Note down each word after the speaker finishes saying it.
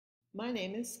My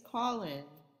name is Colin,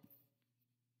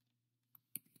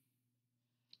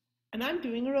 and I'm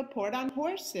doing a report on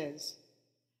horses.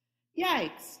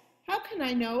 Yikes! How can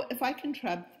I know if I can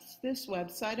trust this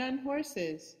website on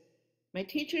horses? My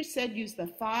teacher said use the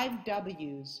 5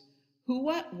 W's. Who,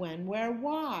 what, when, where,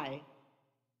 why.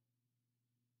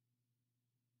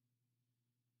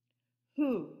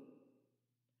 Who?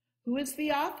 Who is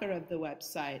the author of the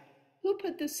website? Who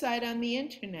put the site on the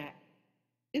internet?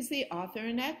 Is the author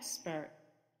an expert?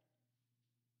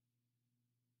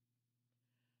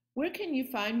 Where can you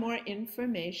find more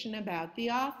information about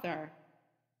the author?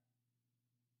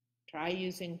 Try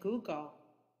using Google.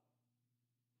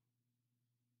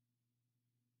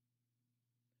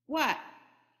 What?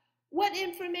 What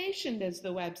information does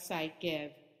the website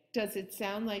give? Does it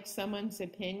sound like someone's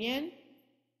opinion?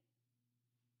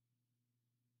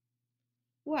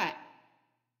 What?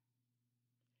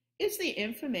 Is the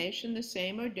information the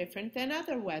same or different than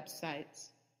other websites?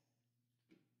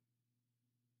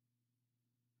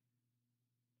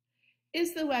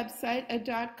 Is the website a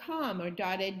 .com or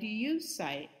 .edu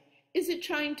site? Is it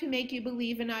trying to make you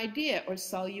believe an idea or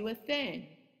sell you a thing?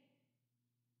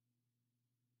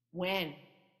 When?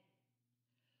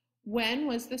 When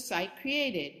was the site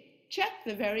created? Check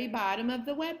the very bottom of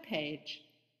the web page.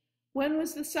 When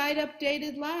was the site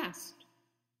updated last?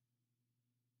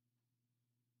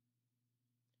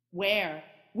 Where?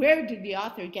 Where did the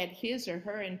author get his or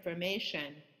her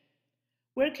information?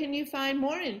 Where can you find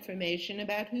more information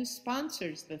about who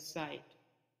sponsors the site?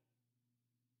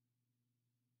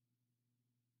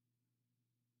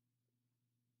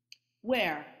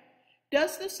 Where?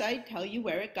 Does the site tell you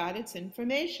where it got its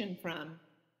information from?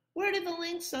 Where do the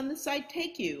links on the site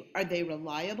take you? Are they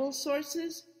reliable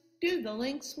sources? Do the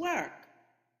links work?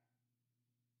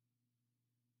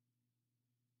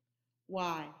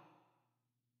 Why?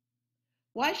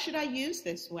 Why should I use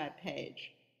this web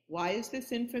page? Why is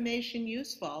this information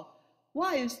useful?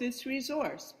 Why is this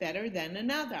resource better than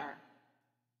another?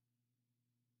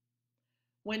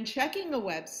 When checking a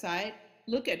website,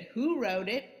 look at who wrote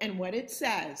it and what it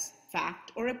says,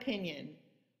 fact or opinion.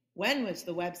 When was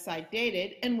the website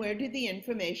dated and where did the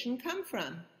information come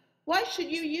from? Why should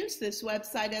you use this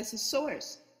website as a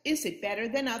source? Is it better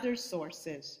than other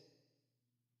sources?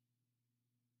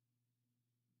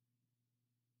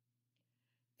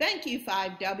 Thank you,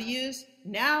 5 W's.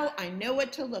 Now I know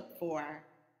what to look for.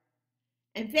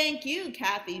 And thank you,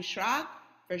 Kathy Schrock,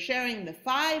 for sharing the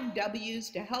 5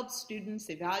 W's to help students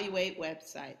evaluate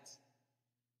websites.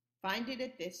 Find it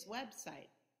at this website.